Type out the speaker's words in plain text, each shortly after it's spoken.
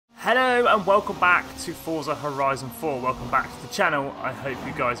Hello and welcome back to Forza Horizon 4. Welcome back to the channel. I hope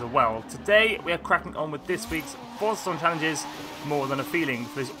you guys are well. Today we are cracking on with this week's Forzathon challenges, More Than a Feeling,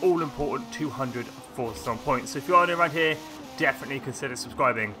 for this all-important 200 Forzathon points. So if you are new around here, definitely consider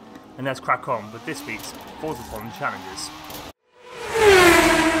subscribing. And let's crack on with this week's Forzathon challenges.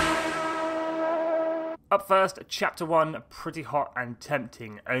 Up first, Chapter 1, Pretty Hot and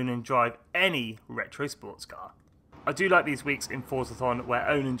Tempting. Own and drive any retro sports car. I do like these weeks in Forzathon where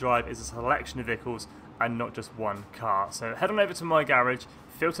own and drive is a selection of vehicles and not just one car. So head on over to my garage,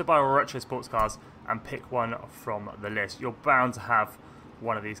 filter by retro sports cars and pick one from the list. You're bound to have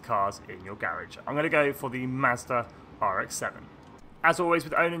one of these cars in your garage. I'm going to go for the Mazda RX-7. As always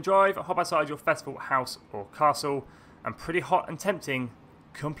with own and drive, hop outside your festival house or castle, and Pretty Hot and Tempting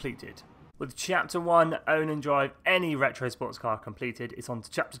completed. With Chapter 1, Own and Drive any retro sports car completed, it's on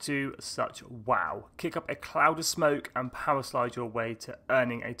to Chapter 2, Such Wow. Kick up a cloud of smoke and power slide your way to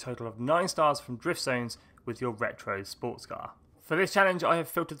earning a total of 9 stars from drift zones with your retro sports car. For this challenge, I have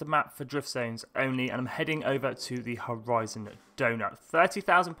filtered the map for drift zones only, and I'm heading over to the Horizon Donut.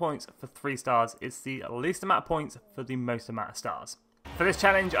 30,000 points for 3 stars. It's the least amount of points for the most amount of stars. For this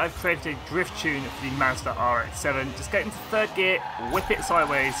challenge, I've created a drift tune for the Mazda RX-7. Just get into 3rd gear, whip it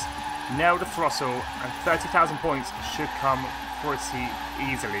sideways, nail the throttle, and 30,000 points should come pretty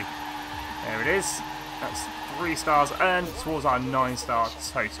easily. There it is. That's 3 stars earned towards our 9-star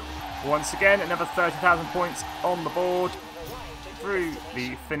total. Once again, another 30,000 points on the board through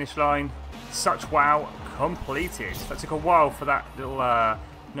the finish line. Such Wow completed. That took a while for that little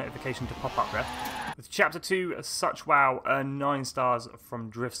notification to pop up there. With Chapter 2, Such Wow, earn 9 stars from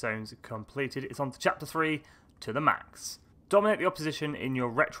drift zones completed. It's on to Chapter 3, To the Max. Dominate the opposition in your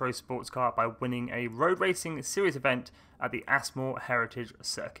retro sports car by winning a road racing series event at the Astmoor Heritage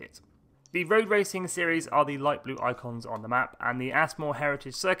Circuit. The road racing series are the light blue icons on the map, and the Astmoor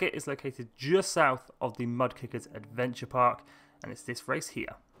Heritage Circuit is located just south of the Mudkickers Adventure Park, and it's this race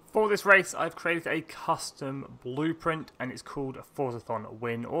here. For this race, I've created a custom blueprint, and it's called Forzathon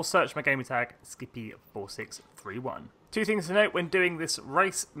Win, or search my gamer tag Skippy4631. 2 things to note when doing this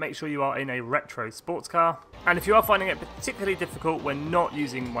race: make sure you are in a retro sports car, and if you are finding it particularly difficult when not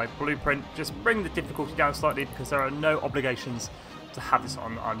using my blueprint, just bring the difficulty down slightly, because there are no obligations to have this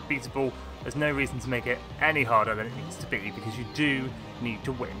on unbeatable. There's no reason to make it any harder than it needs to be, because you do need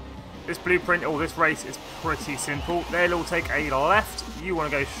to win. This blueprint, or this race, is pretty simple. They'll all take a left, you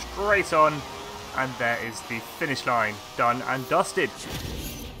want to go straight on, and there is the finish line, done and dusted.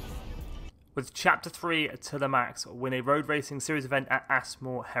 With Chapter 3, To the Max, win a road racing series event at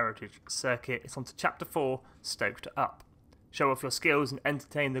Astmoor Heritage Circuit. It's on to Chapter 4, Stoked Up. Show off your skills and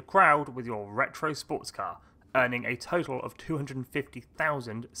entertain the crowd with your retro sports car, earning a total of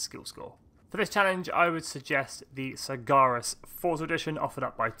 250,000 skill score. For this challenge, I would suggest the Sagaris Forza Edition offered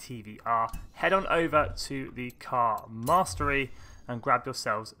up by TVR. Head on over to the Car Mastery and grab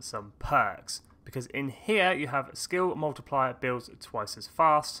yourselves some perks, because in here you have skill multiplier builds twice as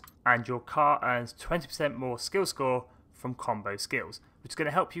fast, and your car earns 20% more skill score from combo skills, which is going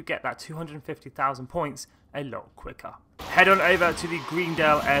to help you get that 250,000 points a lot quicker. Head on over to the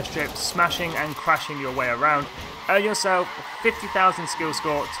Greendale airstrip, smashing and crashing your way around. Earn yourself 50,000 skill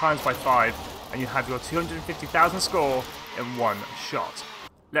score times by 5, and you have your 250,000 score in one shot.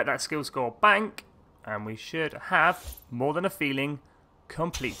 Let that skill score bank, and we should have More Than a Feeling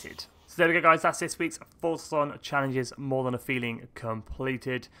completed. So there we go, guys, that's this week's Forzathon challenges, More Than a Feeling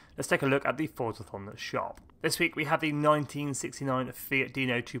completed. Let's take a look at the Forzathon shop. This week we have the 1969 Fiat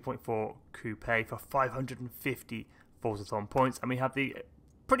Dino 2.4 Coupe for 550 Forzathon points, and we have the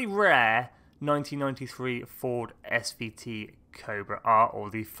pretty rare 1993 Ford SVT Cobra R, or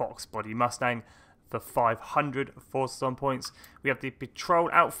the Fox Body Mustang, for 500 Forzathon points. We have the Patrol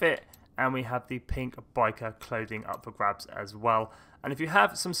outfit, and we have the pink biker clothing up for grabs as well. And if you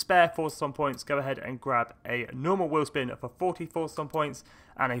have some spare Forzathon points, go ahead and grab a normal wheel spin for 40 Forzathon points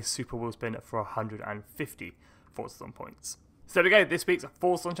and a super wheel spin for 150 Forzathon points. So there we go, this week's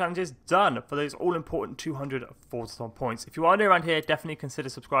Forzathon challenges done for those all-important 200 Forzathon points. If you are new around here, definitely consider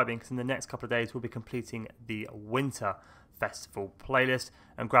subscribing, because in the next couple of days we'll be completing the Winter Festival playlist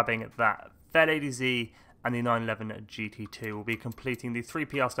and grabbing that Fair Lady Z and the 911 GT2. Will be completing the 3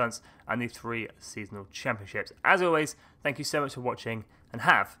 PR stunts and the 3 seasonal championships. As always, thank you so much for watching, and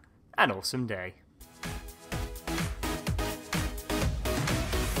have an awesome day.